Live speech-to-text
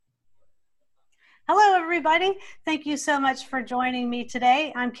everybody. Thank you so much for joining me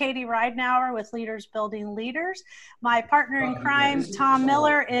today. I'm Katie Ridenauer with Leaders Building Leaders. My partner in crime, Tom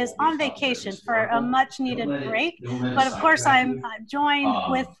Miller, is on vacation for a much-needed break. But of course, I'm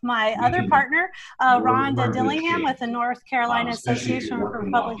joined with my other partner, Rhonda Dillingham with the North Carolina Association for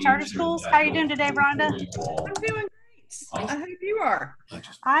Public Charter Schools. How are you doing today, Rhonda? I'm doing great. I hope you are.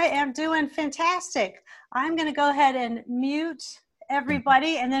 I am doing fantastic. I'm going to go ahead and mute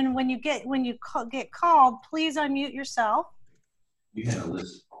everybody, and then when you get called, please unmute yourself. You had a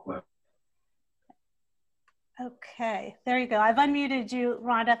list. Okay, there you go. I've unmuted you,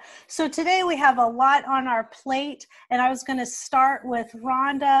 Rhonda. So today we have a lot on our plate, and I was going to start with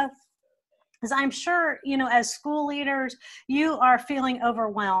Rhonda, because I'm sure, you know, as school leaders, you are feeling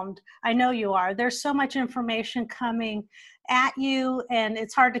overwhelmed. I know you are. There's so much information coming at you, and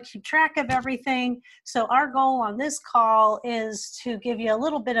it's hard to keep track of everything. So our goal on this call is to give you a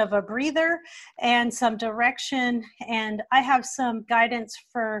little bit of a breather and some direction. And I have some guidance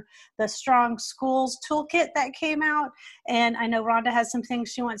for the Strong Schools Toolkit that came out. And I know Rhonda has some things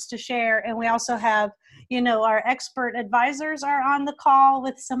she wants to share. And we also have, you know, our expert advisors are on the call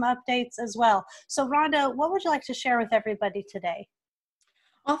with some updates as well. So Rhonda, what would you like to share with everybody today?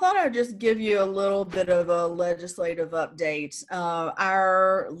 I thought I'd just give you a little bit of a legislative update.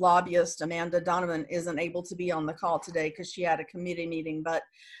 Our lobbyist, Amanda Donovan, isn't able to be on the call today because she had a committee meeting, but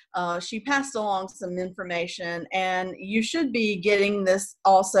she passed along some information, and you should be getting this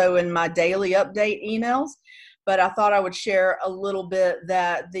also in my daily update emails. But I thought I would share a little bit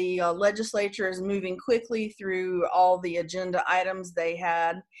that the legislature is moving quickly through all the agenda items they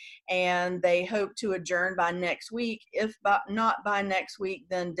had, and they hope to adjourn by next week. If not by next week,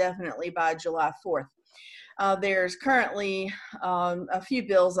 then definitely by July 4th. There's currently a few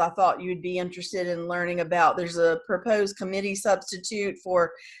bills I thought you'd be interested in learning about. There's a proposed committee substitute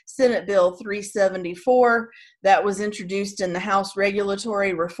for Senate Bill 374 that was introduced in the House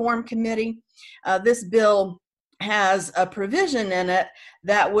Regulatory Reform Committee. This bill has a provision in it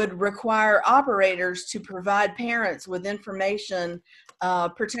that would require operators to provide parents with information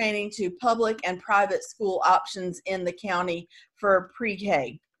pertaining to public and private school options in the county for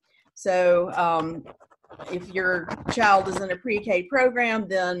pre-K. So if your child is in a pre-K program,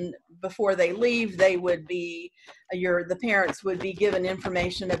 then before they leave, they would be, the parents would be given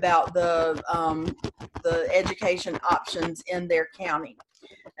information about the education options in their county.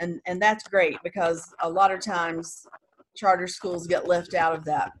 And that's great, because a lot of times charter schools get left out of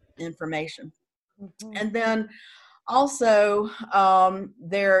that information. Mm-hmm. And then also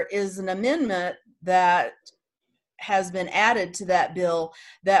there is an amendment that has been added to that bill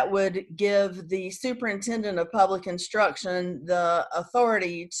that would give the superintendent of public instruction the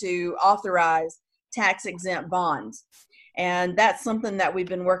authority to authorize tax-exempt bonds. And that's something that we've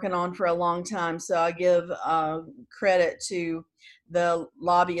been working on for a long time. So I give credit to the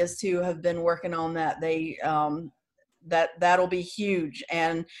lobbyists who have been working on that. That'll be huge.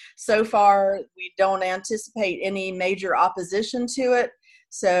 And so far, we don't anticipate any major opposition to it.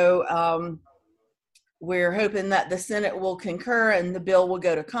 So we're hoping that the Senate will concur and the bill will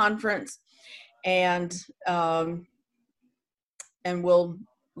go to conference, and we'll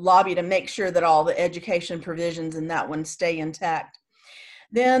lobby to make sure that all the education provisions in that one stay intact.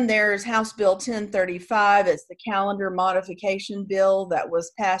 Then there's House Bill 1035. It's the calendar modification bill that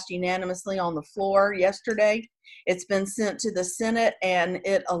was passed unanimously on the floor yesterday. It's been sent to the Senate, and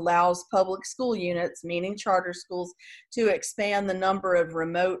it allows public school units, meaning charter schools, to expand the number of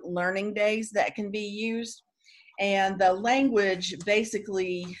remote learning days that can be used. And the language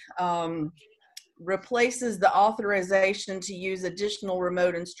basically replaces the authorization to use additional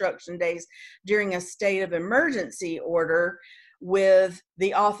remote instruction days during a state of emergency order with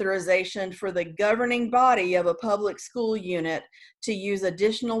the authorization for the governing body of a public school unit to use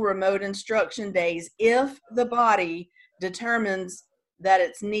additional remote instruction days if the body determines that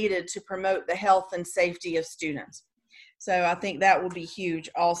it's needed to promote the health and safety of students. So I think that will be huge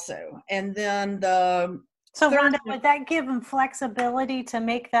also. And then Rhonda, would that give them flexibility to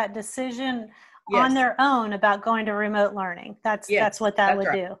make that decision on their own about going to remote learning? That's what that would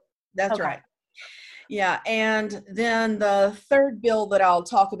do. That's right. Yeah, and then the third bill that I'll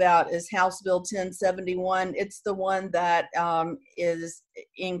talk about is House Bill 1071. It's the one that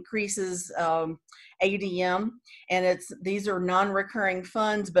increases ADM, and these are non-recurring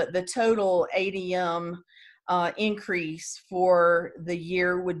funds, but the total ADM increase for the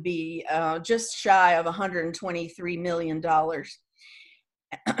year would be just shy of $123 million.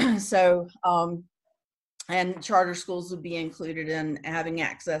 So, and charter schools would be included in having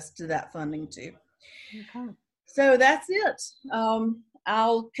access to that funding too. Okay. So that's it.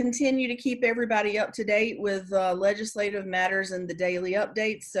 I'll continue to keep everybody up to date with legislative matters and the daily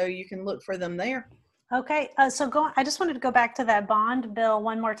updates, so you can look for them there. Okay, I just wanted to go back to that bond bill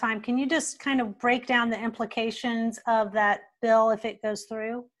one more time. Can you just kind of break down the implications of that bill if it goes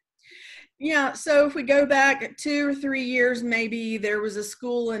through? Yeah, so if we go back 2 or 3 years, maybe there was a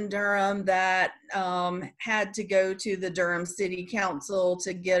school in Durham that had to go to the Durham City Council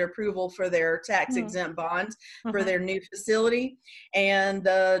to get approval for their tax exempt bonds for their new facility. And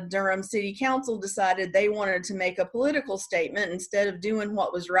the Durham City Council decided they wanted to make a political statement instead of doing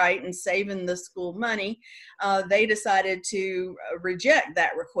what was right and saving the school money. They decided to reject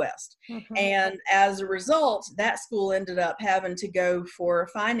that request. And as a result, that school ended up having to go for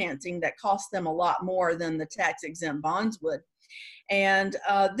financing that cost them a lot more than the tax exempt bonds would. And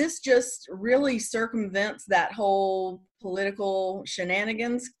this just really circumvents that whole political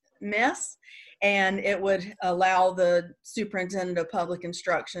shenanigans mess. And it would allow the superintendent of public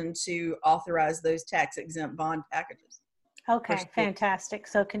instruction to authorize those tax exempt bond packages. Okay, fantastic.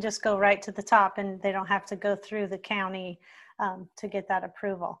 So it can just go right to the top and they don't have to go through the county to get that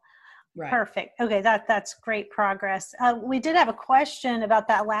approval. Right. Perfect. Okay, that's great progress. We did have a question about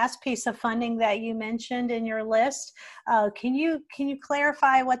that last piece of funding that you mentioned in your list. Can you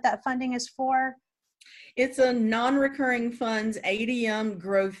clarify what that funding is for? It's a non-recurring funds ADM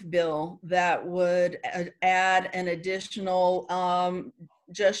growth bill that would add an additional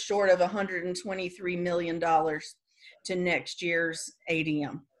just short of $123 million to next year's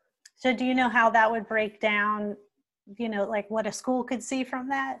ADM. So do you know how that would break down, like what a school could see from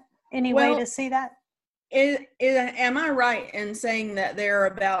that? Any way to see that? Am I right in saying that there are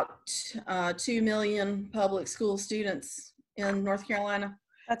about 2 million public school students in North Carolina?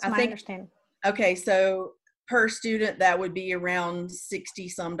 That's my understanding. Okay, so per student, that would be around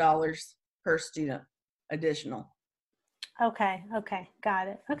 $60-some per student additional. Okay, got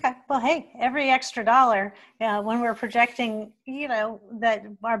it. Okay, well, hey, every extra dollar, when we're projecting, that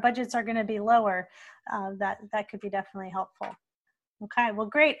our budgets are going to be lower, that could be definitely helpful. Okay, well,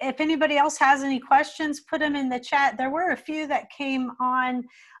 great. If anybody else has any questions, put them in the chat. There were a few that came on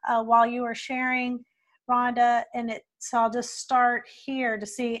while you were sharing, Rhonda, so I'll just start here to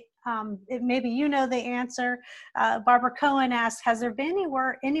see if maybe you know the answer. Barbara Cohen asked, has there been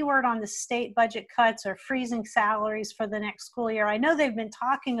any word on the state budget cuts or freezing salaries for the next school year? I know they've been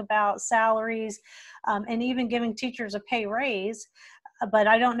talking about salaries and even giving teachers a pay raise, but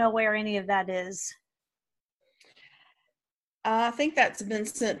I don't know where any of that is. I think that's been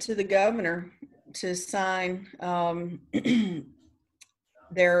sent to the governor to sign.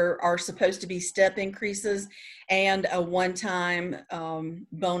 There are supposed to be step increases and a one-time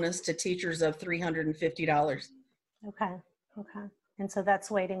bonus to teachers of $350. Okay. And so that's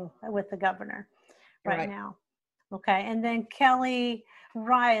waiting with the governor right now. Okay. And then Kelly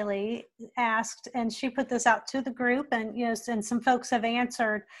Riley asked, and she put this out to the group, and and some folks have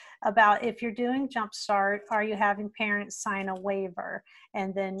answered about, if you're doing Jumpstart, are you having parents sign a waiver?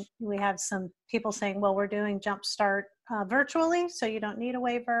 And then we have some people saying, well, we're doing Jumpstart virtually, so you don't need a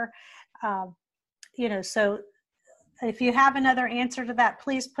waiver. So if you have another answer to that,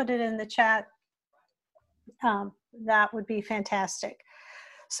 please put it in the chat. That would be fantastic.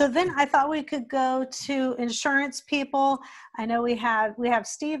 So then I thought we could go to insurance people. I know we have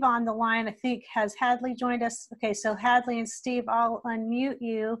Steve on the line. I think, has Hadley joined us? Okay, so Hadley and Steve, I'll unmute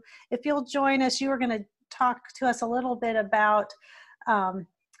you. If you'll join us, you were going to talk to us a little bit about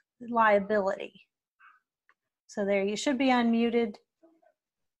liability. So there, you should be unmuted.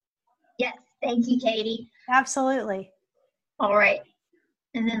 Yes, thank you, Katie. Absolutely. All right.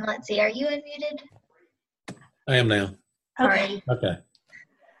 And then let's see, are you unmuted? I am now. Okay. Okay.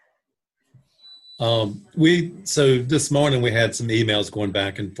 So this morning we had some emails going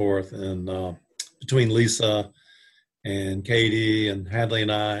back and forth, and between Lisa and Katie and Hadley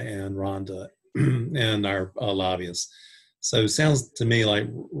and I and Rhonda and our lobbyists. So it sounds to me like,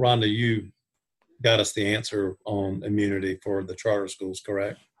 Rhonda, you got us the answer on immunity for the charter schools,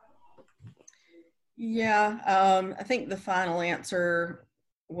 correct? Yeah, I think the final answer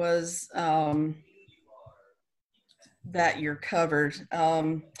was that you're covered.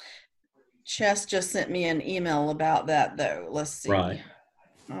 Chess just sent me an email about that, though. Let's see. Right.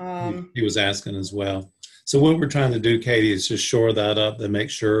 He was asking as well. So what we're trying to do, Katie, is just shore that up and make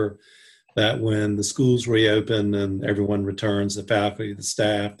sure that when the schools reopen and everyone returns, the faculty, the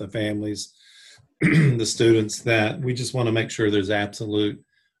staff, the families, the students, that we just want to make sure there's absolute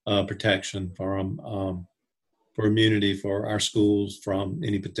protection for immunity for our schools from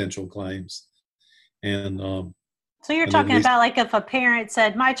any potential claims. And So you're And talking at least, about like if a parent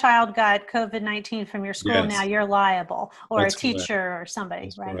said, my child got COVID-19 from your school, now yes, you're liable, or a that's correct. teacher or somebody,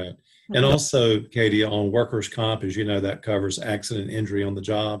 That's right? correct. And Mhm. also, Katie, on workers' comp, as you know, that covers accident injury on the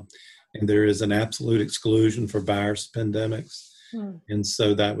job. And there is an absolute exclusion for virus pandemics. Mm. And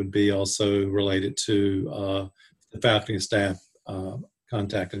so that would be also related to the faculty and staff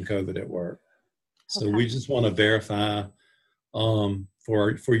contacting COVID at work. So Okay. we just want to verify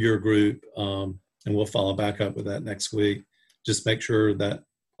for your group, and we'll follow back up with that next week. Just make sure that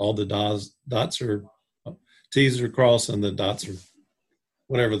all the dots are, T's are crossed and the dots are,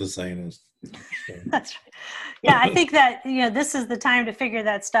 whatever the saying is. So. That's right. Yeah, I think that, this is the time to figure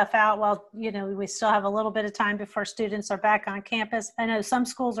that stuff out while, we still have a little bit of time before students are back on campus. I know some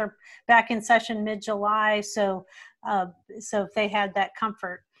schools are back in session mid-July, so if they had that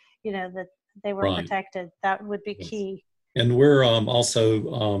comfort, that they were Right. protected, that would be Yes. key. And we're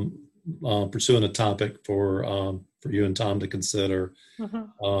also pursuing a topic for you and Tom to consider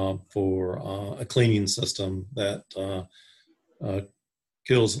for a cleaning system that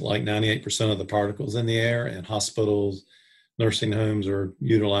kills like 98% of the particles in the air, and hospitals, nursing homes are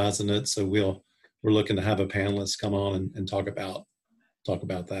utilizing it. So we're looking to have a panelist come on and talk about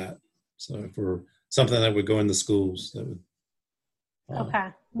that. So for something that would go in the schools, that would okay.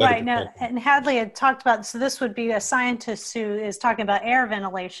 Right. Now, and Hadley had talked about, so this would be a scientist who is talking about air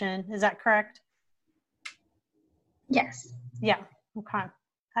ventilation. Is that correct? Yes. Yeah. Okay.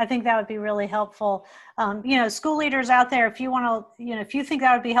 I think that would be really helpful. School leaders out there, if you want to, if you think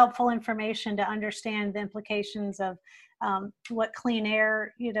that would be helpful information to understand the implications of what clean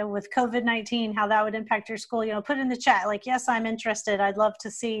air, with COVID-19, how that would impact your school, put in the chat, like, yes, I'm interested. I'd love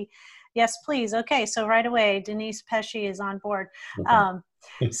to see. Yes, please. Okay. So right away, Denise Pesci is on board.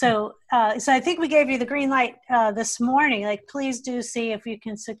 Okay. So I think we gave you the green light this morning. Like, please do see if you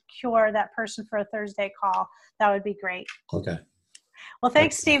can secure that person for a Thursday call. That would be great. Okay. Well,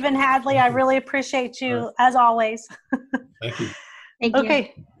 thanks, Stephen Hadley. I really appreciate you, as always. Thank you. Thank you.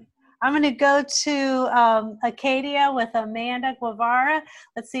 Okay. I'm going to go to Acadia with Amanda Guevara.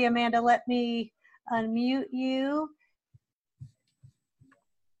 Let's see, Amanda, let me unmute you.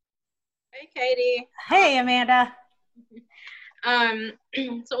 Hey, Katie. Hey, Amanda.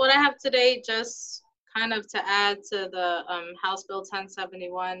 So what I have today, just kind of to add to the House Bill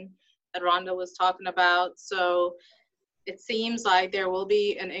 1071 that Rhonda was talking about. So it seems like there will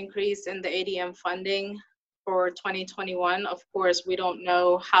be an increase in the ADM funding for 2021. Of course, we don't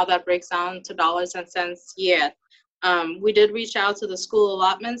know how that breaks down to dollars and cents yet. We did reach out to the school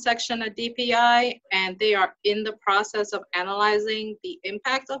allotment section at DPI, and they are in the process of analyzing the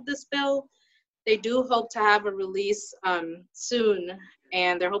impact of this bill. They do hope to have a release soon,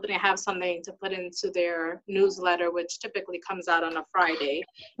 and they're hoping to have something to put into their newsletter, which typically comes out on a Friday.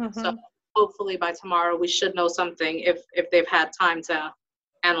 So hopefully by tomorrow we should know something if they've had time to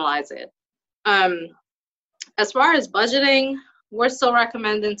analyze it. As far as budgeting, we're still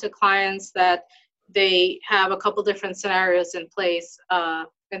recommending to clients that they have a couple different scenarios in place.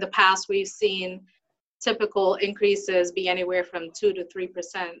 In the past, we've seen typical increases be anywhere from 2 to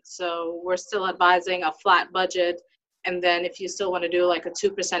 3%. So we're still advising a flat budget. And then if you still want to do like a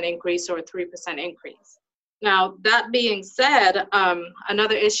 2% increase or a 3% increase. Now, that being said,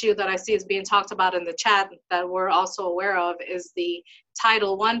 another issue that I see is being talked about in the chat that we're also aware of is the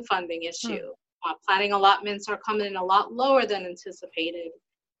Title I funding issue. Planning allotments are coming in a lot lower than anticipated.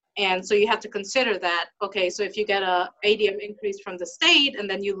 And so you have to consider that, okay, so if you get a ADM increase from the state and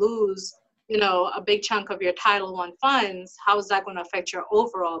then you lose, a big chunk of your Title I funds, how is that going to affect your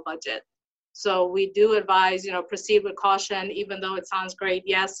overall budget? So we do advise, proceed with caution, even though it sounds great.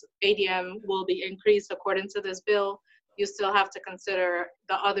 Yes, ADM will be increased according to this bill. You still have to consider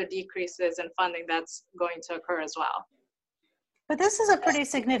the other decreases in funding that's going to occur as well. But this is a pretty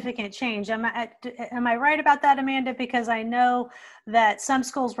significant change. Am I right about that, Amanda? Because I know that some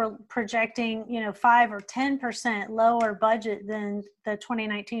schools were projecting, 5 or 10% lower budget than the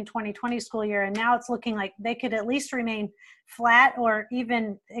 2019-2020 school year. And now it's looking like they could at least remain flat or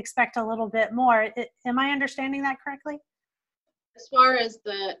even expect a little bit more. Am I understanding that correctly? As far as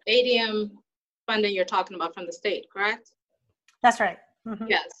the ADM funding you're talking about from the state, correct? That's right. Mm-hmm.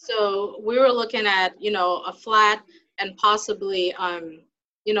 Yes. So we were looking at, a flat and possibly,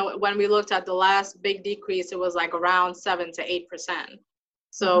 when we looked at the last big decrease, it was like around 7 to 8%.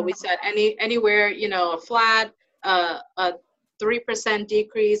 So we said anywhere, a flat, a 3%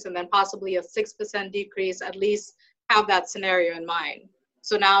 decrease, and then possibly a 6% decrease, at least have that scenario in mind.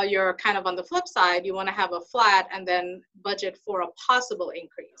 So now you're kind of on the flip side, you want to have a flat and then budget for a possible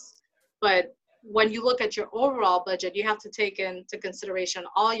increase. But when you look at your overall budget, you have to take into consideration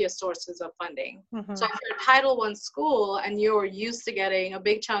all your sources of funding. Mm-hmm. So if you're a Title I school and you're used to getting a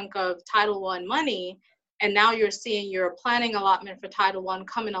big chunk of Title I money, and now you're seeing your planning allotment for Title I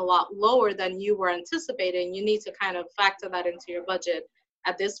coming a lot lower than you were anticipating, you need to kind of factor that into your budget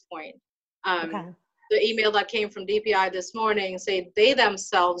at this point. Okay. The email that came from DPI this morning say they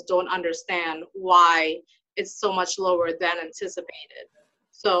themselves don't understand why it's so much lower than anticipated.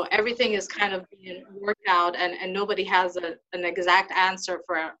 So everything is kind of being worked out, and nobody has an exact answer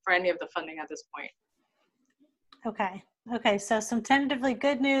for any of the funding at this point. Okay. Okay. So some tentatively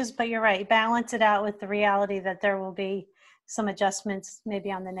good news, but you're right. Balance it out with the reality that there will be some adjustments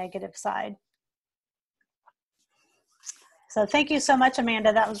maybe on the negative side. So thank you so much,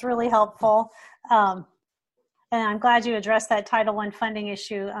 Amanda. That was really helpful. And I'm glad you addressed that Title I funding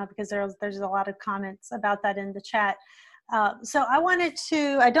issue because there's a lot of comments about that in the chat. So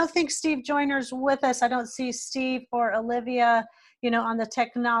I don't think Steve Joyner's with us. I don't see Steve or Olivia, on the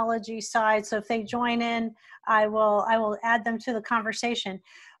technology side. So if they join in, I will add them to the conversation.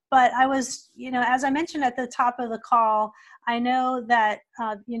 But I was, as I mentioned at the top of the call, I know that,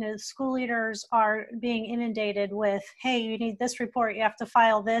 school leaders are being inundated with, hey, you need this report, you have to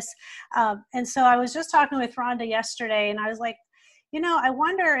file this. And so I was just talking with Rhonda yesterday, and I was like, I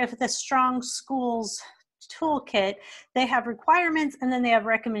wonder if the Strong Schools toolkit, they have requirements and then they have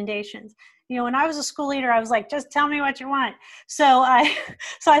recommendations. When I was a school leader, I was like, just tell me what you want. So I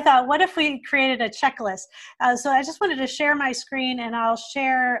thought, what if we created a checklist? So I just wanted to share my screen, and I'll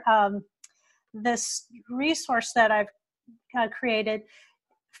share this resource that I've created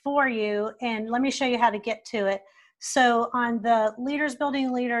for you. And let me show you how to get to it. So on the Leaders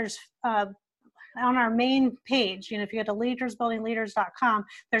Building Leaders on our main page, if you go to leadersbuildingleaders.com,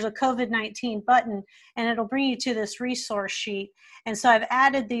 there's a COVID-19 button, and it'll bring you to this resource sheet. And so I've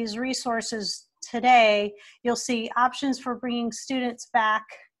added these resources today. You'll see options for bringing students back.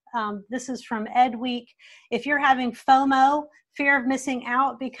 This is from Ed Week. If you're having FOMO, fear of missing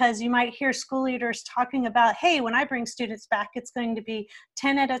out, because you might hear school leaders talking about, hey, when I bring students back, it's going to be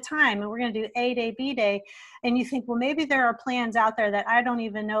 10 at a time, and we're going to do A Day, B Day. And you think, well, maybe there are plans out there that I don't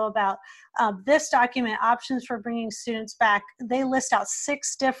even know about. This document, Options for Bringing Students Back, they list out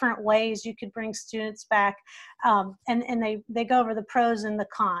 6 different ways you could bring students back, and they go over the pros and the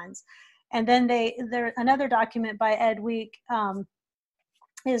cons. And then there's another document by Ed Week,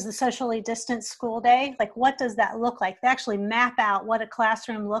 is the socially distanced school day. Like, what does that look like? They actually map out what a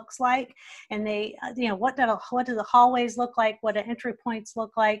classroom looks like, and they, what do the hallways look like? What do entry points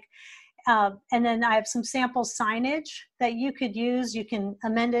look like? And then I have some sample signage that you could use. You can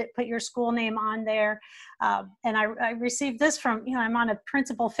amend it, put your school name on there. And I received this from, I'm on a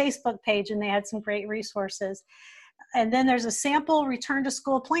principal Facebook page, and they had some great resources. And then there's a sample return to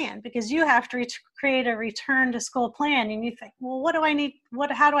school plan, because you have to create a return to school plan, and you think, well, what do I need?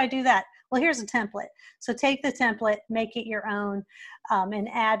 How do I do that? Well, here's a template. So take the template, make it your own, and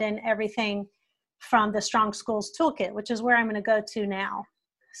add in everything from the Strong Schools Toolkit, which is where I'm going to go to now.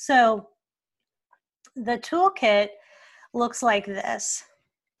 So the toolkit looks like this.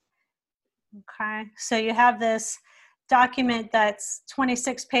 Okay, so you have this document that's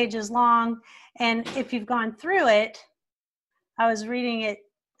 26 pages long, and if you've gone through it, I've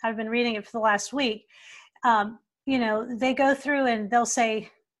been reading it for the last week, they go through and they'll say,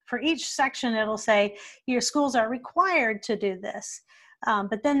 for each section, it'll say, your schools are required to do this.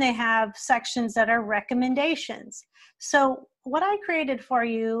 But then they have sections that are recommendations. So what I created for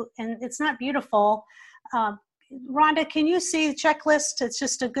you, and it's not beautiful, Rhonda, can you see checklist? It's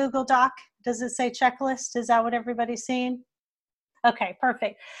just a Google Doc. Does it say checklist? Is that what everybody's seeing? Okay,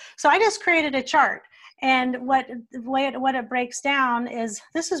 perfect. So I just created a chart, and what it breaks down is,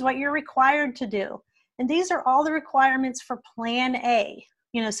 this is what you're required to do. And these are all the requirements for Plan A.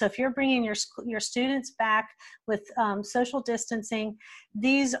 So if you're bringing your students back with social distancing,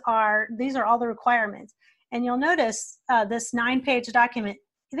 these are all the requirements. And you'll notice this 9-page document,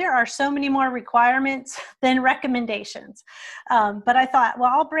 there are so many more requirements than recommendations. But I thought,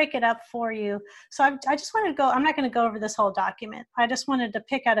 well, I'll break it up for you. So I just wanted to go, I'm not going to go over this whole document. I just wanted to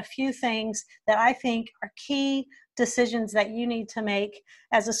pick out a few things that I think are key decisions that you need to make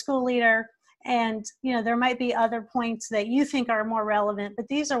as a school leader. And, there might be other points that you think are more relevant, but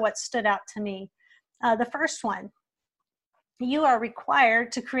these are what stood out to me. The first one, you are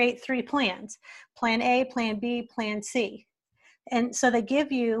required to create 3 plans: Plan A, Plan B, Plan C. And so they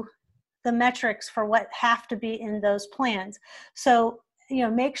give you the metrics for what have to be in those plans. So,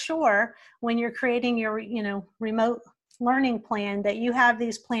 make sure when you're creating your, remote learning plan that you have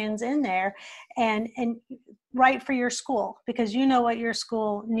these plans in there, and right for your school, because you know what your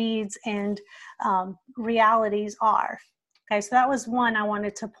school needs and realities are. Okay, so that was one I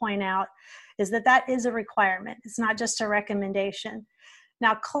wanted to point out, is that that is a requirement. It's not just a recommendation.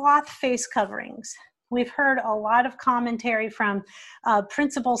 Now, cloth face coverings. We've heard a lot of commentary from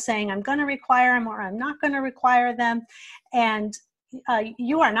principals saying, I'm going to require them or I'm not going to require them. And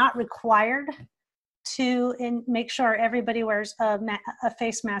you are not required to make sure everybody wears a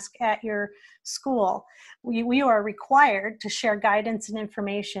face mask at your school. We are required to share guidance and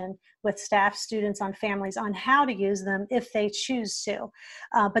information with staff, students, on families on how to use them if they choose to.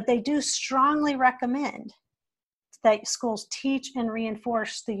 But they do strongly recommend that schools teach and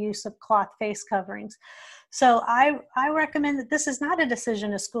reinforce the use of cloth face coverings. So I recommend that this is not a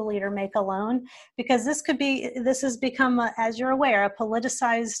decision a school leader make alone, because this has become, as you're aware, a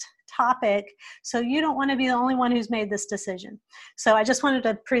politicized topic. So you don't want to be the only one who's made this decision. So I just wanted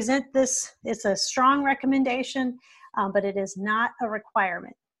to present this. It's a strong recommendation, but it is not a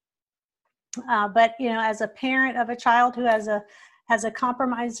requirement. But as a parent of a child who has a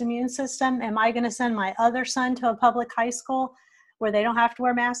compromised immune system, am I going to send my other son to a public high school where they don't have to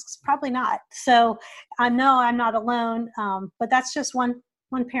wear masks? Probably not. So I know I'm not alone, but that's just one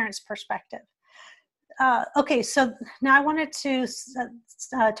parent's perspective. Okay, so now I wanted to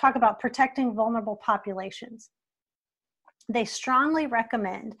talk about protecting vulnerable populations. They strongly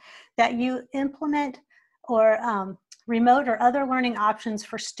recommend that you implement or remote or other learning options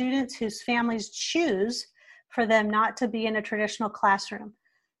for students whose families choose for them not to be in a traditional classroom.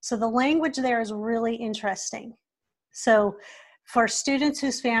 So the language there is really interesting. So for students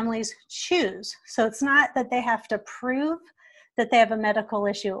whose families choose, so it's not that they have to prove that they have a medical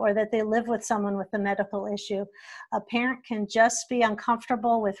issue or that they live with someone with a medical issue. A parent can just be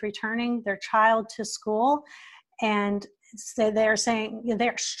uncomfortable with returning their child to school, and so they're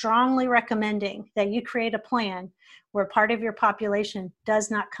strongly recommending that you create a plan where part of your population does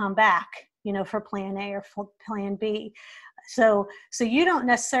not come back, for plan A or for plan B. So you don't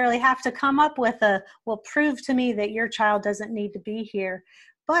necessarily have to come up with well, prove to me that your child doesn't need to be here.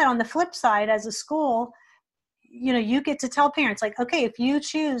 But on the flip side, as a school, you get to tell parents, like, okay, if you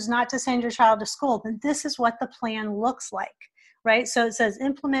choose not to send your child to school, then this is what the plan looks like, right? So it says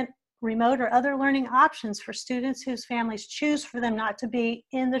implement remote or other learning options for students whose families choose for them not to be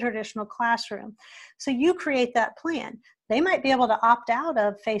in the traditional classroom. So you create that plan. They might be able to opt out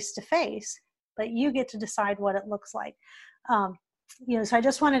of face-to-face, but you get to decide what it looks like. So I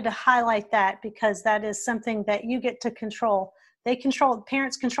just wanted to highlight that, because that is something that you get to control.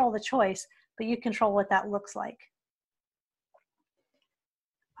 Parents control the choice, but you control what that looks like.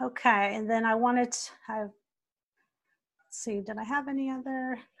 Okay, and then I wanted to let's see, did I have any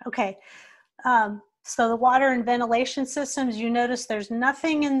other? Okay, so the water and ventilation systems, you notice there's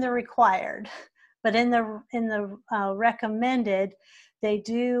nothing in the required, but in the recommended, they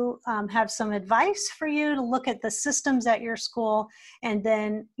do have some advice for you to look at the systems at your school. And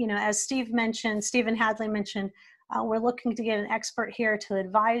then, as Stephen Hadley mentioned, we're looking to get an expert here to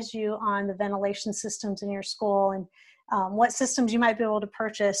advise you on the ventilation systems in your school and what systems you might be able to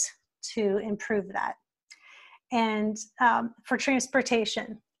purchase to improve that. And for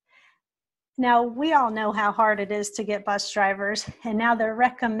transportation. Now, we all know how hard it is to get bus drivers, and now they're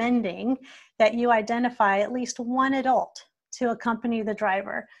recommending that you identify at least one adult to accompany the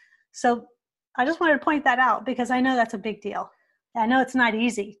driver. So I just wanted to point that out, because I know that's a big deal. I know it's not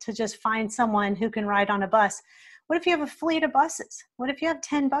easy to just find someone who can ride on a bus. What if you have a fleet of buses? What if you have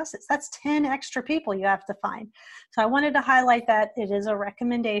 10 buses? That's 10 extra people you have to find. So I wanted to highlight that it is a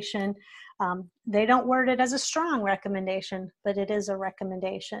recommendation. They don't word it as a strong recommendation, but it is a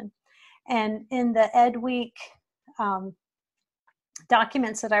recommendation. And in the Ed Week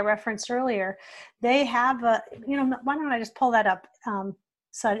documents that I referenced earlier, they have why don't I just pull that up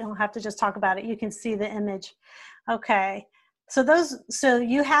so I don't have to just talk about it. You can see the image. Okay, so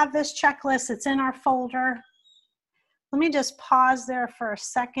you have this checklist. It's in our folder. Let me just pause there for a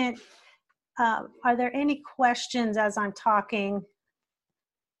second. Are there any questions as I'm talking?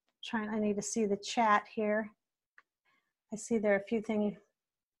 I need to see the chat here. I see there are a few things.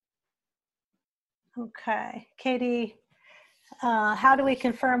 Okay, Katie, how do we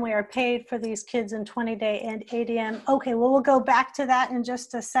confirm we are paid for these kids in 20-day and ADM? Okay, well, we'll go back to that in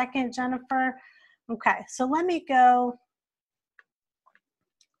just a second, Jennifer. Okay, so let me go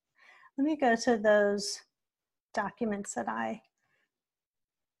to those documents that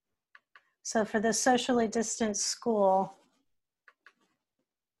so for the socially distanced school,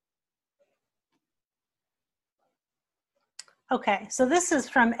 okay, so this is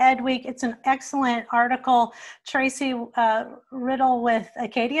from Ed Week. It's an excellent article. Tracy Riddle with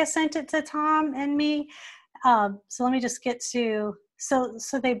Acadia sent it to Tom and me. So let me just get to, so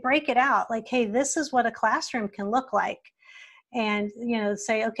they break it out like, hey, this is what a classroom can look like. And,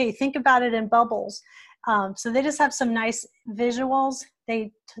 say, okay, think about it in bubbles. So they just have some nice visuals.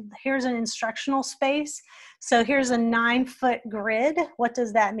 Here's an instructional space. So here's a 9-foot grid. What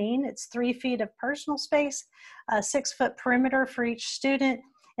does that mean? It's 3 feet of personal space, a 6-foot perimeter for each student.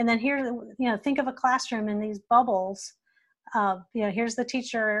 And then here, think of a classroom in these bubbles. Here's the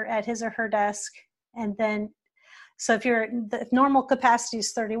teacher at his or her desk. And then, so if normal capacity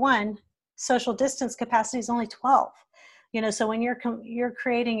is 31, social distance capacity is only 12. So when you're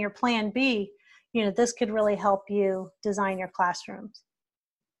creating your plan B, this could really help you design your classrooms.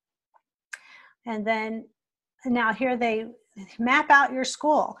 And then now here they map out your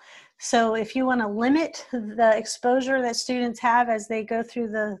school. So if you want to limit the exposure that students have as they go through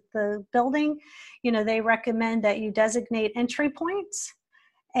the building, they recommend that you designate entry points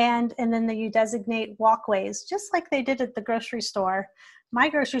and then you designate walkways, just like they did at the grocery store. My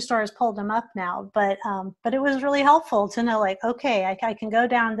grocery store has pulled them up now, but it was really helpful to know, like, okay, I can go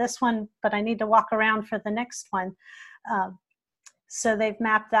down this one, but I need to walk around for the next one. So they've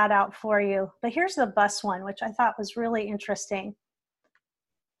mapped that out for you. But here's the bus one, which I thought was really interesting.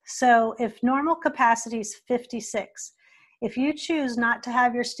 So if normal capacity is 56, if you choose not to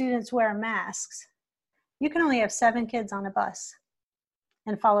have your students wear masks, you can only have 7 kids on a bus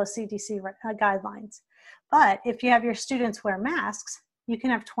and follow CDC guidelines. But if you have your students wear masks, you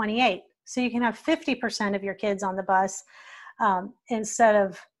can have 28. So you can have 50% of your kids on the bus instead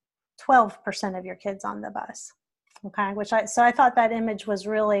of 12% of your kids on the bus. Okay, so I thought that image was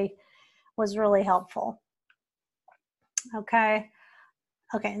really helpful. Okay,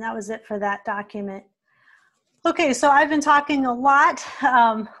 and that was it for that document. Okay, so I've been talking a lot.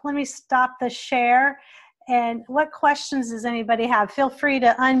 Let me stop the share. And what questions does anybody have? Feel free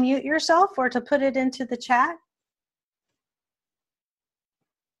to unmute yourself or to put it into the chat.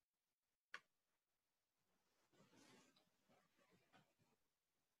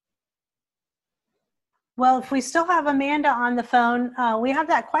 Well, if we still have Amanda on the phone, we have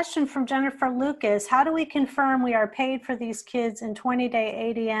that question from Jennifer Lucas. How do we confirm we are paid for these kids in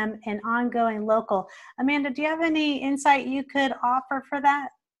 20-day ADM and ongoing local? Amanda, do you have any insight you could offer for that?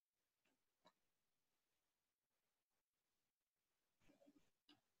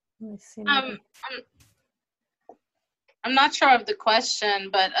 Let me see. I'm not sure of the question,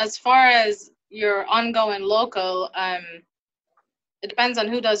 but as far as your ongoing local, it depends on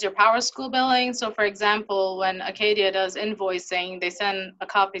who does your power school billing. So for example, when Acadia does invoicing, we send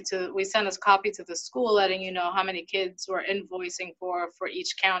us a copy to the school letting you know how many kids we're invoicing for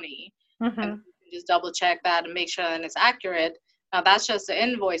each county. Mm-hmm. And you can just double check that and make sure that it's accurate. Now that's just the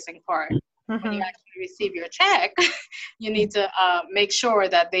invoicing part. Mm-hmm. When you actually receive your check, you need to make sure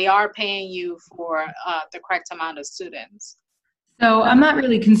that they are paying you for the correct amount of students. So I'm not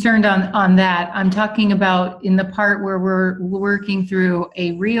really concerned on that. I'm talking about in the part where we're working through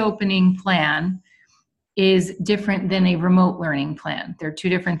a reopening plan is different than a remote learning plan. They're 2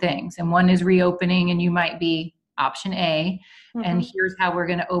 different things. And one is reopening and you might be option A, mm-hmm. and here's how we're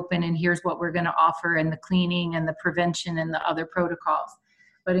going to open and here's what we're going to offer and the cleaning and the prevention and the other protocols.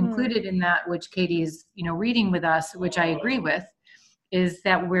 But included in that, which Katie is, reading with us, which I agree with, is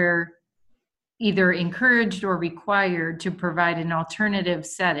that we're either encouraged or required to provide an alternative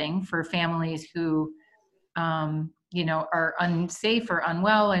setting for families who, are unsafe or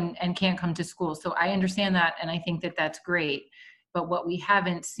unwell and can't come to school. So I understand that, and I think that that's great. But what we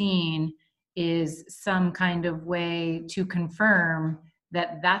haven't seen is some kind of way to confirm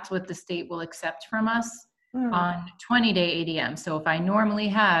that that's what the state will accept from us on 20-day ADM. So if I normally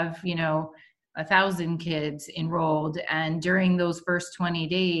have, 1,000 kids enrolled, and during those first 20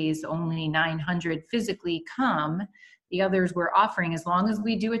 days, only 900 physically come, the others we're offering, as long as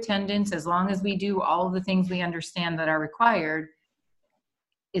we do attendance, as long as we do all of the things we understand that are required,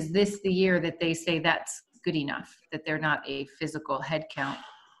 is this the year that they say that's good enough, that they're not a physical head count?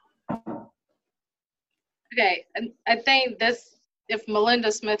 Okay, and I think if Melinda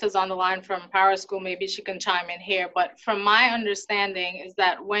Smith is on the line from Power School, maybe she can chime in here. But from my understanding is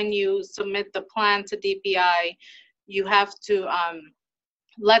that when you submit the plan to DPI, you have to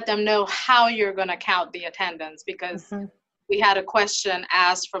let them know how you're going to count the attendance, because mm-hmm. we had a question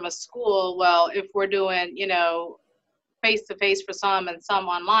asked from a school, well, if we're doing, face-to-face for some and some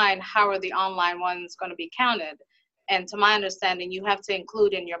online, how are the online ones going to be counted? And to my understanding, you have to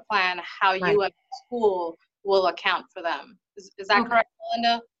include in your plan how right. you at the school will account for them. Is that correct,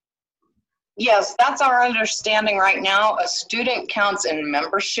 Melinda? Yes, that's our understanding right now. A student counts in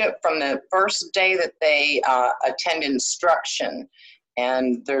membership from the first day that they attend instruction.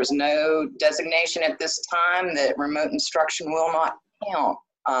 And there's no designation at this time that remote instruction will not count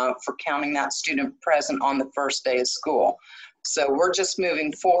for counting that student present on the first day of school. So we're just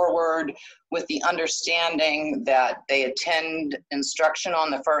moving forward with the understanding that they attend instruction on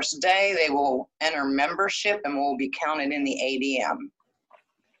the first day, they will enter membership and will be counted in the ADM.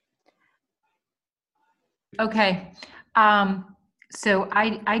 Okay. So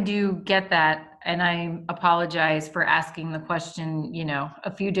I do get that. And I apologize for asking the question, you know,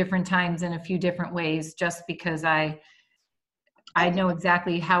 a few different times in a few different ways, just because I know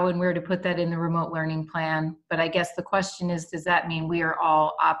exactly how and where to put that in the remote learning plan. But I guess the question is, does that mean we are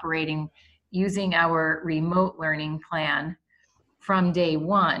all operating using our remote learning plan from day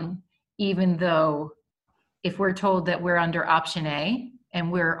one, even though if we're told that we're under option A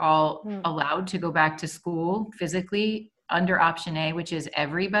and we're all allowed to go back to school physically under option A, which is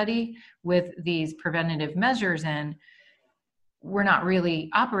everybody with these preventative measures in, we're not really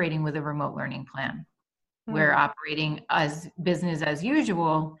operating with a remote learning plan. We're operating as business as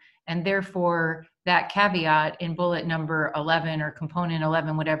usual, and therefore that caveat in bullet number 11 or component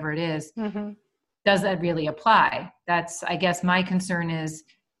 11, whatever it is, does that really apply? That's, I guess my concern is,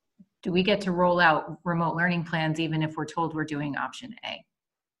 do we get to roll out remote learning plans even if we're told we're doing option A?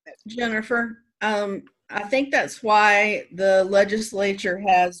 Jennifer, I think that's why the legislature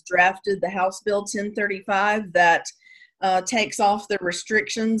has drafted the House Bill 1035 that takes off the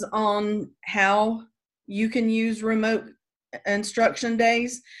restrictions on how you can use remote instruction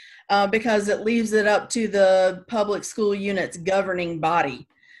days, because it leaves it up to the public school unit's governing body.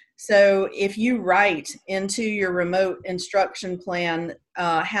 So if you write into your remote instruction plan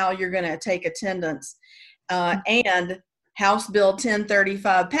how you're going to take attendance and House Bill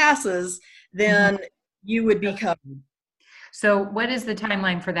 1035 passes, then you would be covered. So what is the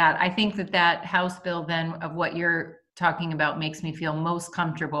timeline for that? I think that House Bill then of what you're talking about makes me feel most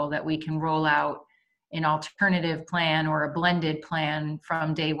comfortable that we can roll out an alternative plan or a blended plan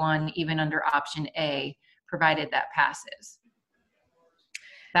from day one, even under option A, provided that passes.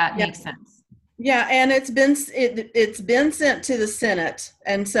 That makes sense. Yeah, and it's been sent to the Senate,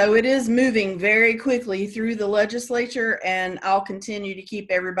 and so it is moving very quickly through the legislature, and I'll continue to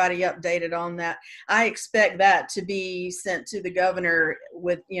keep everybody updated on that. I expect that to be sent to the governor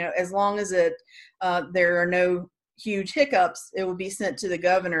with, you know, as long as there are no huge hiccups, it will be sent to the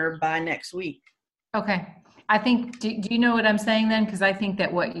governor by next week. Okay. I think, do you know what I'm saying then? Because I think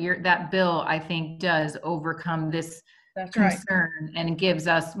that that bill, I think, does overcome this concern and gives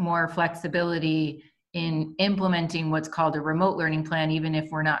us more flexibility in implementing what's called a remote learning plan, even if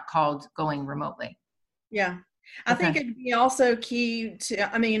we're not called going remotely. Yeah. I think it'd be also key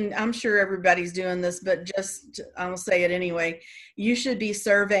to, I mean, I'm sure everybody's doing this, but just, I'll say it anyway. You should be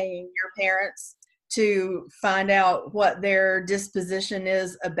surveying your parents to find out what their disposition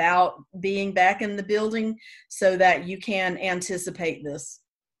is about being back in the building so that you can anticipate this.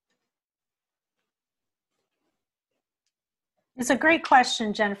 It's a great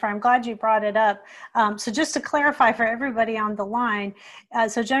question, Jennifer. I'm glad you brought it up. So just to clarify for everybody on the line,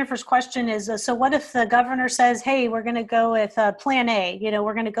 so Jennifer's question is, so what if the governor says, hey, we're going to go with plan A, you know,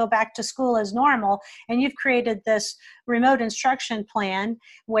 we're going to go back to school as normal, and you've created this remote instruction plan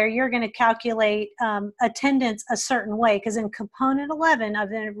where you're going to calculate attendance a certain way, because in component 11 of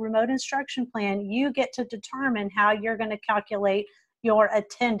the remote instruction plan, you get to determine how you're going to calculate your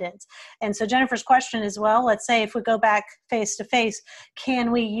attendance. And so Jennifer's question is, well, let's say if we go back face to face,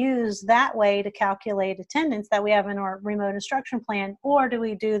 can we use that way to calculate attendance that we have in our remote instruction plan, or do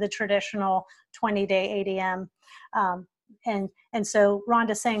we do the traditional 20-day ADM? And so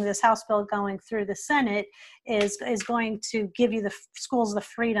Rhonda's saying this House bill going through the Senate is going to give you the schools the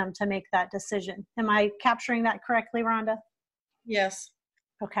freedom to make that decision. Am I capturing that correctly, Rhonda? Yes.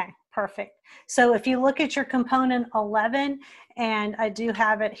 Okay, perfect. So if you look at your component 11, and I do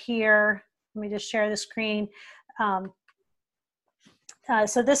have it here, let me just share the screen.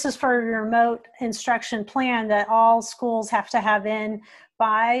 So this is for your remote instruction plan that all schools have to have in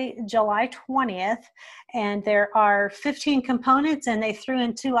by July 20th. And there are 15 components, and they threw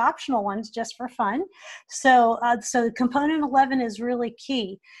in 2 optional ones just for fun. So component 11 is really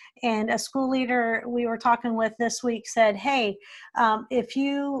key. And a school leader we were talking with this week said, hey, if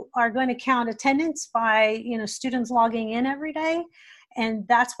you are going to count attendance by, you know, students logging in every day, and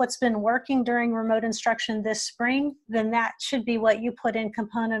that's what's been working during remote instruction this spring, then that should be what you put in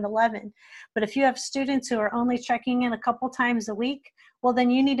component 11. But if you have students who are only checking in a couple times a week, well,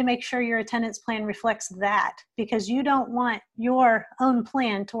 then you need to make sure your attendance plan reflects that, because you don't want your own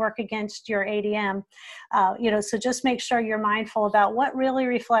plan to work against your ADM. So just make sure you're mindful about what really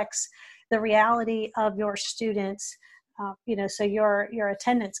reflects the reality of your students so your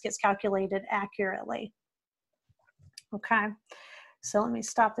attendance gets calculated accurately. Okay, so let me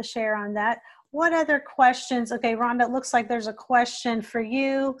stop the share on that. What other questions? Okay, Rhonda, it looks like there's a question for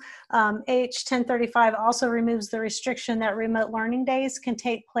you. H1035 also removes the restriction that remote learning days can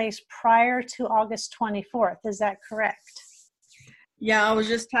take place prior to August 24th. Is that correct? Yeah, I was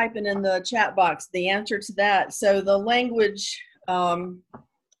just typing in the chat box the answer to that. So the language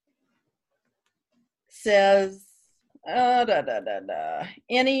says,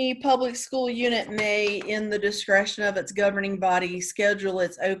 any public school unit may, in the discretion of its governing body, schedule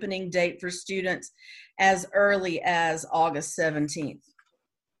its opening date for students as early as August 17th.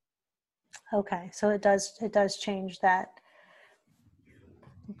 Okay, so it does change that.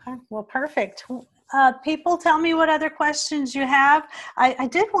 Okay, well, perfect. People, tell me what other questions you have. I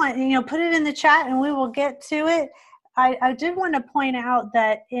did want, put it in the chat and we will get to it. I did want to point out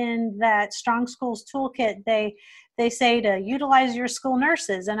that in that Strong Schools Toolkit, they say to utilize your school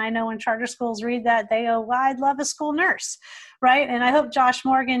nurses. And I know when charter schools read that, they go, well, I'd love a school nurse, right? And I hope Josh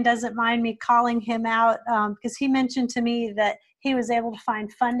Morgan doesn't mind me calling him out because he mentioned to me that he was able to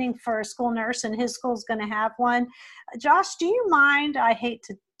find funding for a school nurse and his school's going to have one. Josh, do you mind, I hate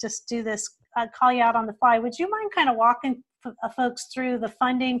to just do this, call you out on the fly, would you mind kind of walking folks through the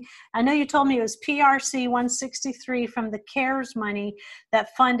funding? I know you told me it was PRC 163 from the CARES money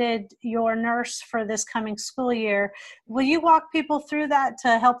that funded your nurse for this coming school year. Will you walk people through that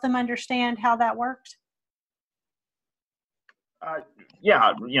to help them understand how that worked?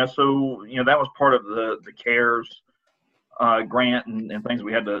 Yeah, so that was part of the CARES grant and things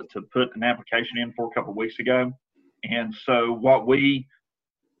we had to put an application in for a couple of weeks ago. And so what we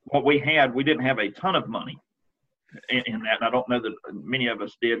had, we didn't have a ton of money in that, and I don't know that many of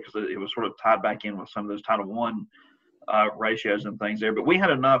us did because it was sort of tied back in with some of those Title I ratios and things there. But we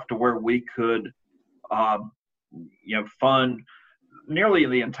had enough to where we could, fund nearly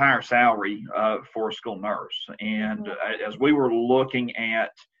the entire salary for a school nurse. And as we were looking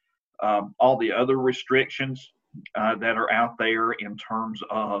at all the other restrictions that are out there in terms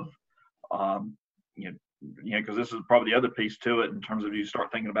of, because this is probably the other piece to it in terms of you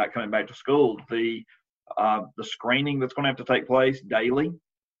start thinking about coming back to school, the screening that's going to have to take place daily,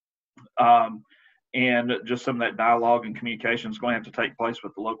 and just some of that dialogue and communication is going to have to take place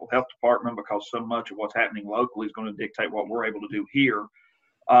with the local health department because so much of what's happening locally is going to dictate what we're able to do here.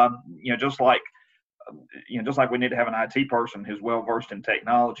 Just like we need to have an IT person who's well versed in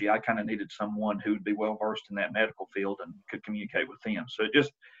technology, I kind of needed someone who'd be well versed in that medical field and could communicate with them. So it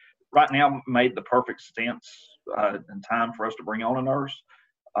just right now made the perfect sense and time for us to bring on a nurse.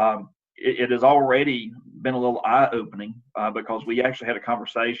 It has already been a little eye-opening because we actually had a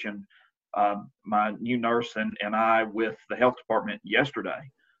conversation, my new nurse and I, with the health department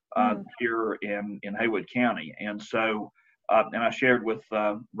yesterday here in Haywood County. And so, and I shared with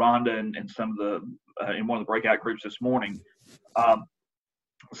Rhonda and some of the, in one of the breakout groups this morning,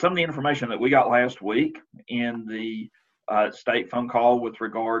 some of the information that we got last week in the state phone call with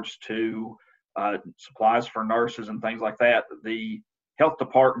regards to supplies for nurses and things like that. The health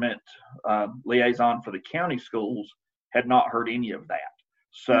department liaison for the county schools had not heard any of that.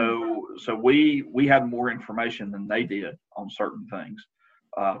 So we had more information than they did on certain things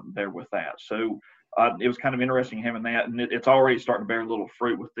there with that. So it was kind of interesting having that, and it's already starting to bear a little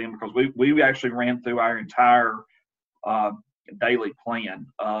fruit with them because we actually ran through our entire daily plan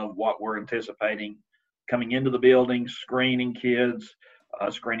of what we're anticipating coming into the building, screening kids,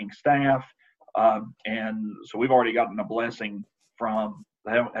 screening staff, and so we've already gotten a blessing from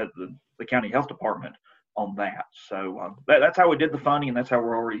the county health department on that. So that's how we did the funding, and that's how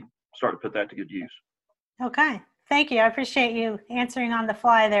we're already starting to put that to good use. Okay, thank you. I appreciate you answering on the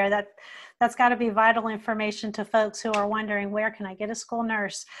fly there. That's got to be vital information to folks who are wondering, where can I get a school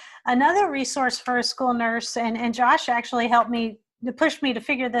nurse? Another resource for a school nurse, and Josh actually helped me to push me to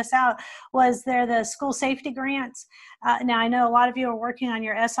figure this out, was the school safety grants. Now I know a lot of you are working on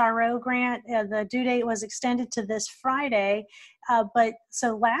your SRO grant. The due date was extended to this Friday, but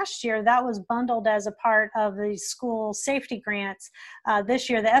so last year that was bundled as a part of the school safety grants. This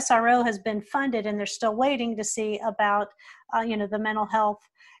year the SRO has been funded and they're still waiting to see about the mental health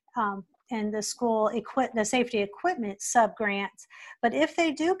and the school the safety equipment sub-grants. But if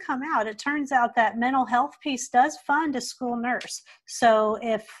they do come out, it turns out that mental health piece does fund a school nurse. So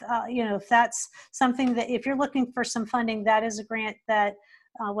if that's something that, if you're looking for some funding, that is a grant that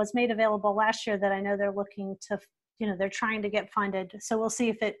was made available last year that I know they're looking to, they're trying to get funded. So we'll see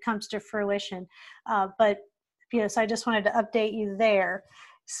if it comes to fruition. So I just wanted to update you there.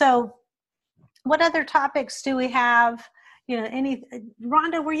 So what other topics do we have?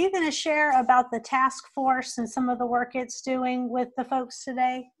 Rhonda, were you going to share about the task force and some of the work it's doing with the folks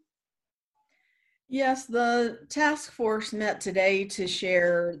today? Yes, the task force met today to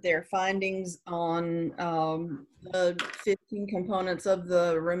share their findings on the 15 components of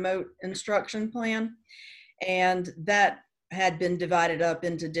the remote instruction plan. And that had been divided up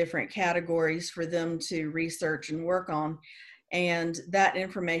into different categories for them to research and work on. And that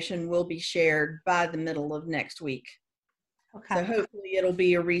information will be shared by the middle of next week. Okay. So hopefully it'll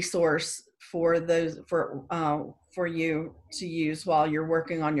be a resource for you to use while you're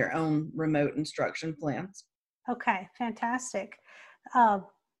working on your own remote instruction plans. Okay, fantastic.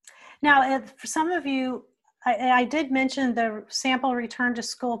 Now, for some of you, I did mention the sample return to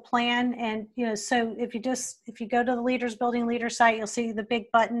school plan, and so if you go to the Leaders Building Leaders site, you'll see the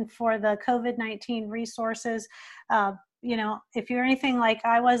big button for the COVID-19 resources. If you're anything like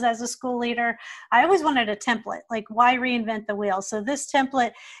I was as a school leader, I always wanted a template. Like, why reinvent the wheel? So this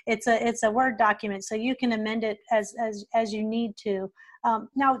template, it's a Word document, so you can amend it as you need to.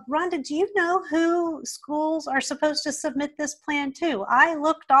 Now, Rhonda, do you know who schools are supposed to submit this plan to? I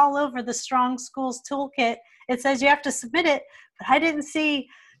looked all over the Strong Schools Toolkit. It says you have to submit it, but I didn't see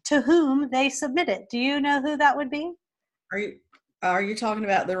to whom they submit it. Do you know who that would be? Are you talking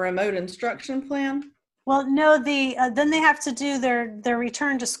about the remote instruction plan? Well, no, then they have to do their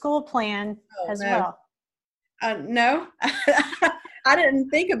return to school plan well. No, I didn't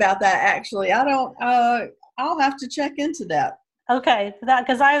think about that actually. I don't. I'll have to check into that. Okay,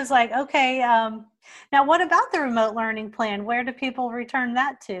 because I was like, okay. Now, what about the remote learning plan? Where do people return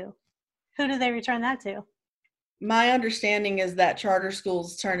that to? Who do they return that to? My understanding is that charter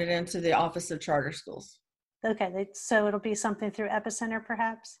schools turn it into the Office of Charter Schools. Okay, so it'll be something through Epicenter,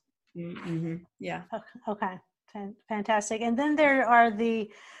 perhaps? Mm-hmm. Yeah. Okay, fantastic. And then there are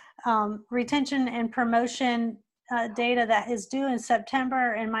the retention and promotion data that is due in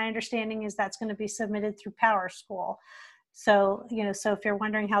September, and my understanding is that's going to be submitted through PowerSchool. So, so if you're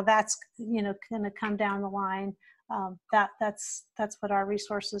wondering how that's, going to come down the line, that's what our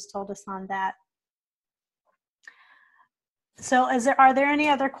resources told us on that. So are there any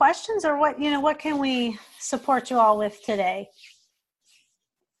other questions, or what can we support you all with today?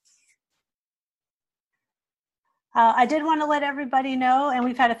 I did want to let everybody know, and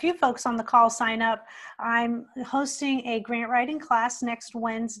we've had a few folks on the call sign up. I'm hosting a grant writing class next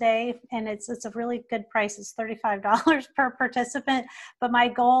Wednesday, and it's a really good price. It's $35 per participant, but my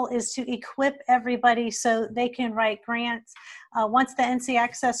goal is to equip everybody so they can write grants. Once the NC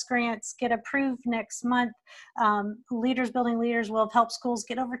Access grants get approved next month, Leaders Building Leaders will help schools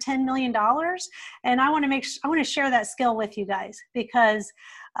get over $10 million. And I want to share that skill with you guys, because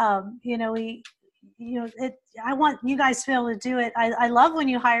I want you guys to be able to do it. I love when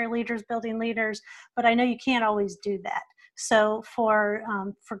you hire Leaders Building Leaders, but I know you can't always do that. So for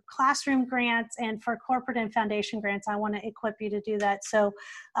classroom grants and for corporate and foundation grants, I want to equip you to do that. So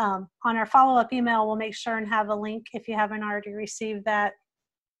on our follow-up email, we'll make sure and have a link if you haven't already received that.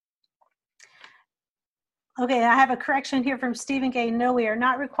 Okay, I have a correction here from Stephen Gay. No, we are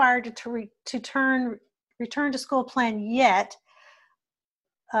not required to return to school plan yet.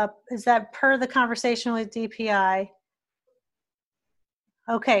 Is that per the conversation with DPI?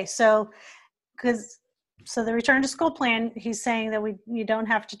 Okay, so the return to school plan, he's saying that you don't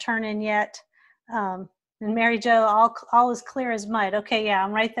have to turn in yet. And Mary Jo, all is clear as mud. Okay, yeah,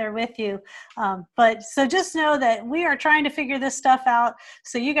 I'm right there with you. But so just know that we are trying to figure this stuff out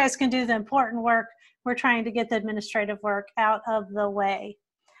so you guys can do the important work. We're trying to get the administrative work out of the way.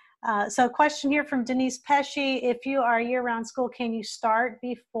 So a question here from Denise Pesci: if you are a year-round school, can you start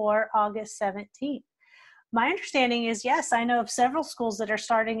before August 17th? My understanding is yes. I know of several schools that are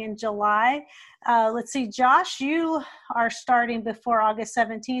starting in July. Let's see, Josh, you are starting before August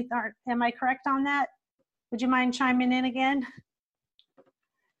 17th. Am I correct on that? Would you mind chiming in again? I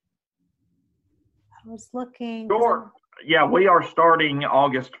was looking. Sure. Yeah, we are starting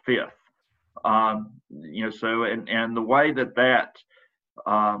August 5th. So the way that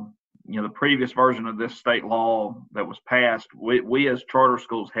the previous version of this state law that was passed, we as charter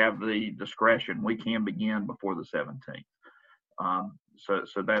schools have the discretion. We can begin before the 17th. So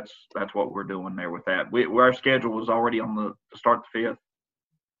that's what we're doing there with that. Our schedule was already on to start the 5th,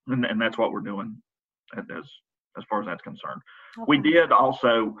 and that's what we're doing as far as that's concerned. Okay. We did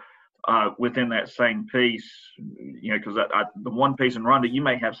also within that same piece, because the one piece, and Rhonda, you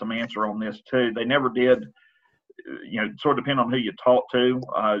may have some answer on this too. They never did. Sort of depend on who you talk to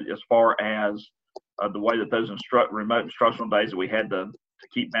as far as the way that those remote instructional days that we had to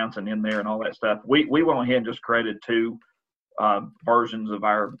keep bouncing in there and all that stuff. We went ahead and just created two versions of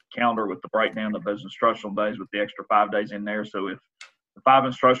our calendar with the breakdown of those instructional days with the extra 5 days in there. So if the 5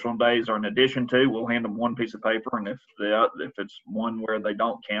 instructional days are in addition to, we'll hand them one piece of paper, and if it's one where they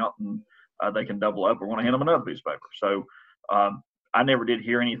don't count and they can double up, we're going to hand them another piece of paper. So I never did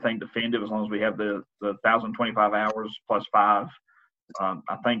hear anything definitive as long as we have the 1,025 hours plus 5.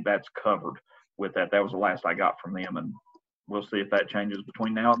 I think that's covered with that. That was the last I got from them, and we'll see if that changes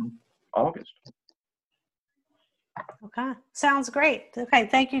between now and August. Okay, sounds great. Okay,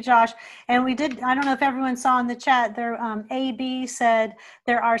 thank you, Josh. And we did, I don't know if everyone saw in the chat there, AB said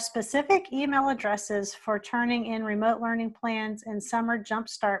there are specific email addresses for turning in remote learning plans and summer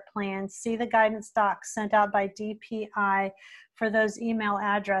jumpstart plans. See the guidance docs sent out by DPI for those email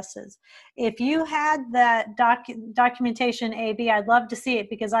addresses. If you had that documentation, AB, I'd love to see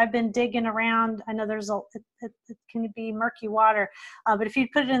it because I've been digging around. I know there's it can be murky water, but if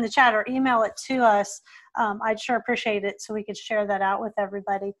you'd put it in the chat or email it to us, I'd sure appreciate it so we could share that out with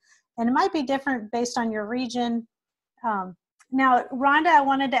everybody. And it might be different based on your region. Now, Rhonda, I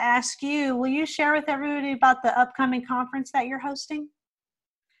wanted to ask you, will you share with everybody about the upcoming conference that you're hosting?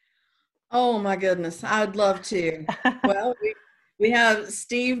 Oh my goodness, I'd love to. Well, we have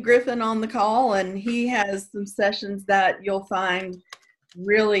Steve Griffin on the call, and he has some sessions that you'll find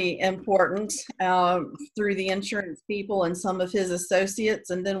really important through the insurance people and some of his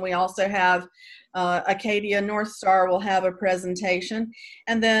associates. And then we also have Acadia North Star will have a presentation.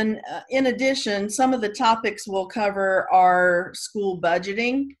 And then in addition, some of the topics we'll cover are school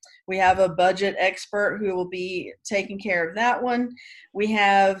budgeting. We have a budget expert who will be taking care of that one. We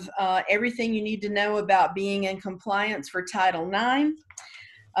have everything you need to know about being in compliance for Title IX.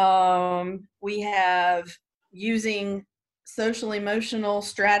 We have using social emotional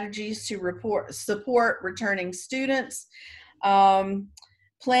strategies to support returning students,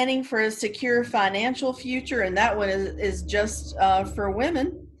 planning for a secure financial future, and that one is just for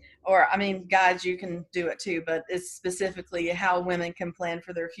women, or I mean guys, you can do it too, but it's specifically how women can plan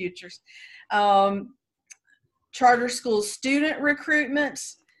for their futures. Charter school student recruitment,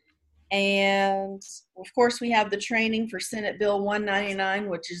 and of course we have the training for Senate Bill 199,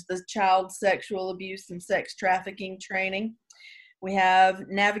 which is the child sexual abuse and sex trafficking training. We have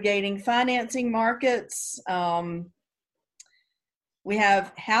navigating financing markets. We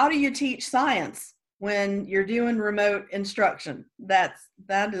have how do you teach science when you're doing remote instruction?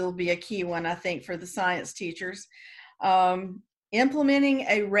 That'll be a key one, I think, for the science teachers. Implementing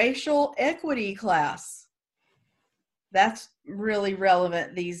a racial equity class. That's really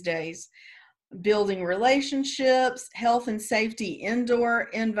relevant these days. Building relationships, health and safety indoor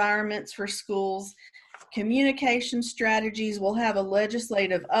environments for schools, communication strategies. We'll have a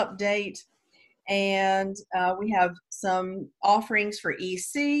legislative update, and we have some offerings for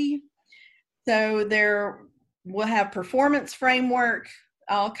EC. So we'll have performance framework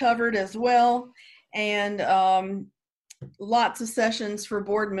all covered as well, and lots of sessions for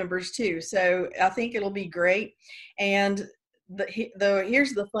board members too. So I think it'll be great. And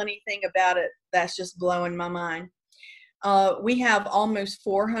here's the funny thing about it that's just blowing my mind. We have almost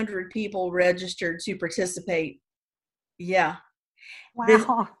 400 people registered to participate. Yeah.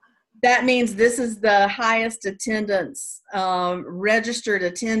 Wow. That means this is the highest attendance registered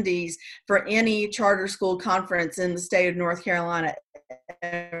attendees for any charter school conference in the state of North Carolina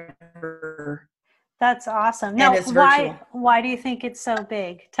ever. That's awesome. Now, why do you think it's so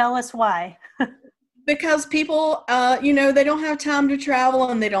big? Tell us why. Because people, they don't have time to travel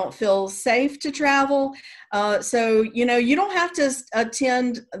and they don't feel safe to travel. So, you don't have to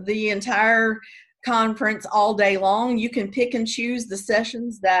attend the entire conference all day long. You can pick and choose the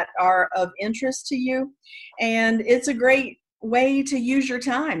sessions that are of interest to you. And it's a great way to use your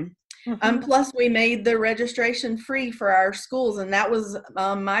time. Mm-hmm. Plus, we made the registration free for our schools. And that was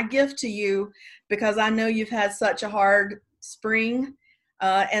my gift to you because I know you've had such a hard spring.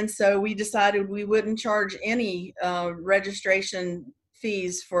 And so we decided we wouldn't charge any registration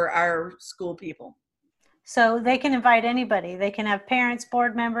fees for our school people. So they can invite anybody. They can have parents,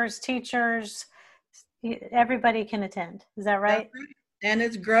 board members, teachers. Everybody can attend. Is that right? And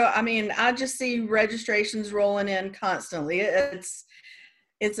it's I just see registrations rolling in constantly. It's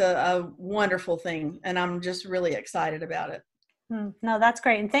a wonderful thing, and I'm just really excited about it. No, that's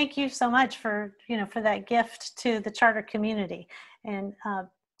great. And thank you so much for that gift to the charter community. And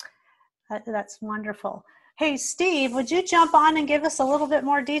that's wonderful. Hey, Steve, would you jump on and give us a little bit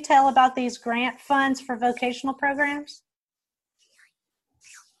more detail about these grant funds for vocational programs?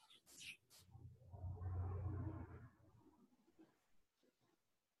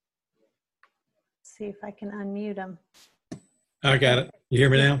 See if I can unmute him. I got it. You hear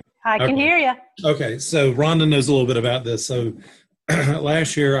me now? I can Okay. hear you. Okay, so Rhonda knows a little bit about this. So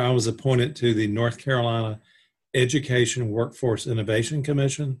last year I was appointed to the North Carolina Education Workforce Innovation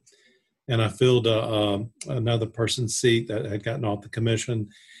Commission, and I filled another person's seat that had gotten off the commission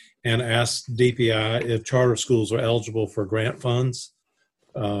and asked DPI if charter schools are eligible for grant funds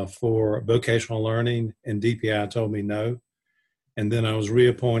for vocational learning, and DPI told me no. And then I was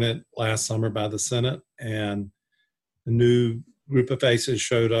reappointed last summer by the Senate, and a new group of faces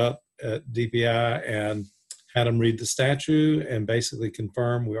showed up at DPI and had them read the statute and basically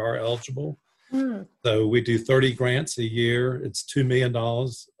confirm we are eligible. So we do 30 grants a year. It's $2 million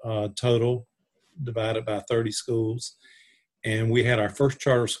total, divided by 30 schools. And we had our first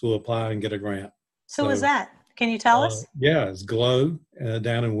charter school apply and get a grant. So was that? Can you tell us? Yeah, it's GLOW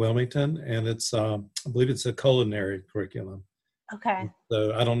down in Wilmington, and it's I believe it's a culinary curriculum. Okay.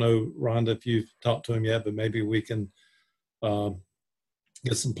 So I don't know, Rhonda, if you've talked to him yet, but maybe we can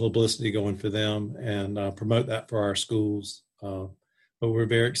get some publicity going for them and promote that for our schools. But we're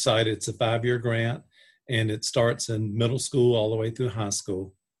very excited. It's a 5-year grant, and it starts in middle school all the way through high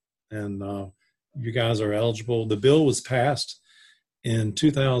school. And you guys are eligible. The bill was passed in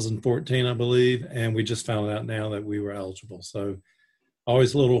 2014, I believe, and we just found out now that we were eligible. So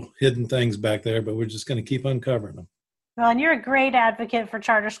always little hidden things back there, but we're just going to keep uncovering them. Well, and you're a great advocate for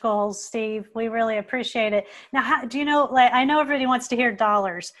charter schools, Steve. We really appreciate it. Now, do you know, like, I know everybody wants to hear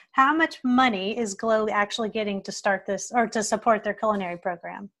dollars. How much money is GLOW actually getting to start this or to support their culinary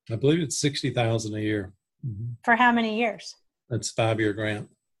program? I believe it's $60,000 a year. For how many years? That's a 5-year grant.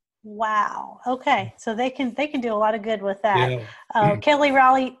 Wow. Okay. So they can do a lot of good with that. Yeah. Kelly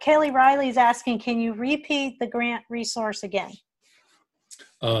Riley's asking, can you repeat the grant resource again?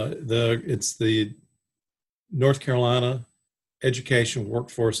 It's the North Carolina Education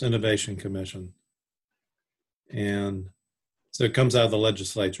Workforce Innovation Commission. And so it comes out of the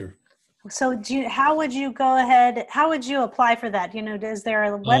legislature. So how would you apply for that? Is there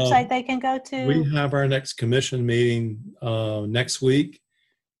a website they can go to? We have our next commission meeting next week,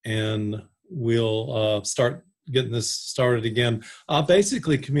 and we'll start getting this started again. I'll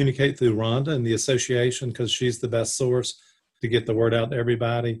basically communicate through Rhonda and the association because she's the best source to get the word out to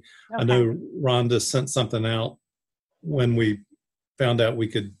everybody. Okay. I know Rhonda sent something out when we found out we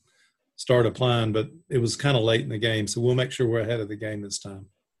could start applying, but it was kind of late in the game. So we'll make sure we're ahead of the game this time.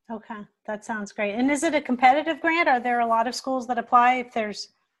 Okay, that sounds great. And is it a competitive grant? Are there a lot of schools that apply? If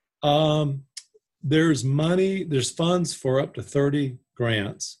there's money, there's funds for up to 30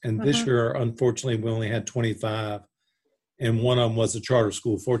 grants. And this year, unfortunately, we only had 25. And one of them was a charter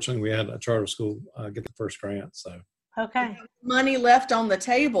school. Fortunately, we had a charter school get the first grant. So. Okay. Money left on the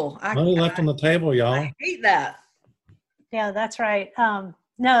table. Money left on the table, y'all. I hate that. Yeah, that's right.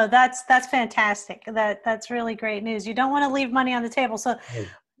 No, that's fantastic. That's really great news. You don't want to leave money on the table. So,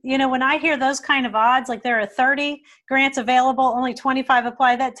 when I hear those kind of odds, like there are 30 grants available, only 25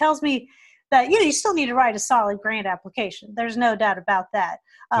 apply, that tells me that, you still need to write a solid grant application. There's no doubt about that.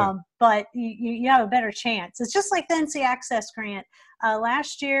 But you have a better chance. It's just like the NC Access grant.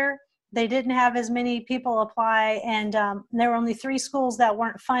 Last year, they didn't have as many people apply, and there were only 3 schools that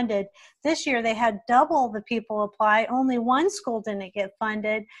weren't funded. This year, they had double the people apply. Only 1 school didn't get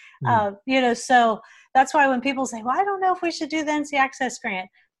funded. So that's why when people say, well, I don't know if we should do the NC Access grant.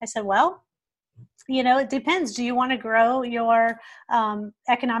 I said, well, it depends. Do you want to grow your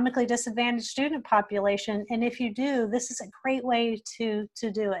economically disadvantaged student population? And if you do, this is a great way to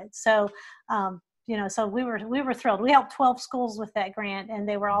do it. So, so we were thrilled. We helped 12 schools with that grant, and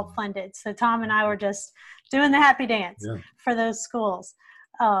they were all funded. So Tom and I were just doing the happy dance for those schools.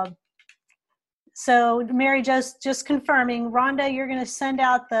 So Mary, just confirming, Rhonda, you're going to send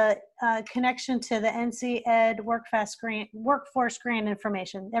out the connection to the NC Ed Workforce Grant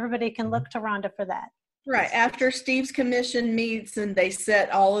information. Everybody can look to Rhonda for that. Right. After Steve's commission meets and they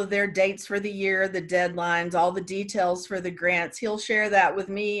set all of their dates for the year, the deadlines, all the details for the grants, he'll share that with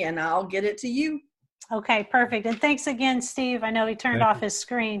me and I'll get it to you. Okay, perfect. And thanks again, Steve. I know he turned off his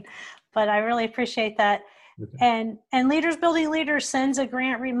screen, but I really appreciate that. Okay. And Leaders Building Leaders sends a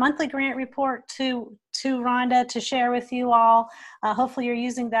monthly grant report to Rhonda to share with you all. Hopefully you're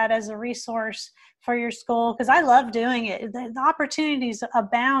using that as a resource for your school, because I love doing it. The opportunities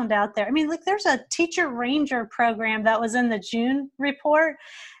abound out there. I mean, look, there's a teacher ranger program that was in the June report.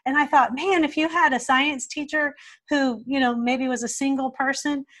 And I thought, man, if you had a science teacher who, maybe was a single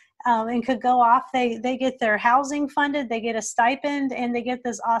person, and could go off, they get their housing funded, they get a stipend, and they get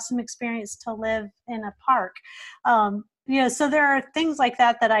this awesome experience to live in a park. So there are things like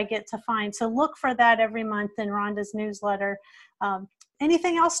that I get to find. So look for that every month in Rhonda's newsletter.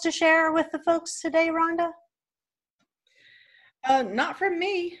 Anything else to share with the folks today, Rhonda? Not from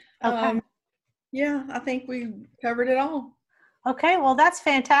me. Okay. Yeah, I think we covered it all. Okay, well, that's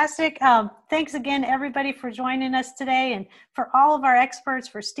fantastic. Thanks again, everybody, for joining us today, and for all of our experts,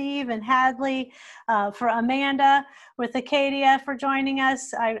 for Steve and Hadley, for Amanda with Acadia for joining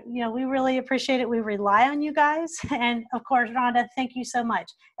us. We really appreciate it. We rely on you guys. And of course, Rhonda, thank you so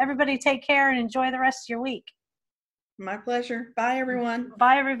much. Everybody take care and enjoy the rest of your week. My pleasure. Bye, everyone.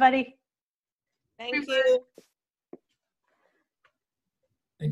 Bye, everybody. Thank you.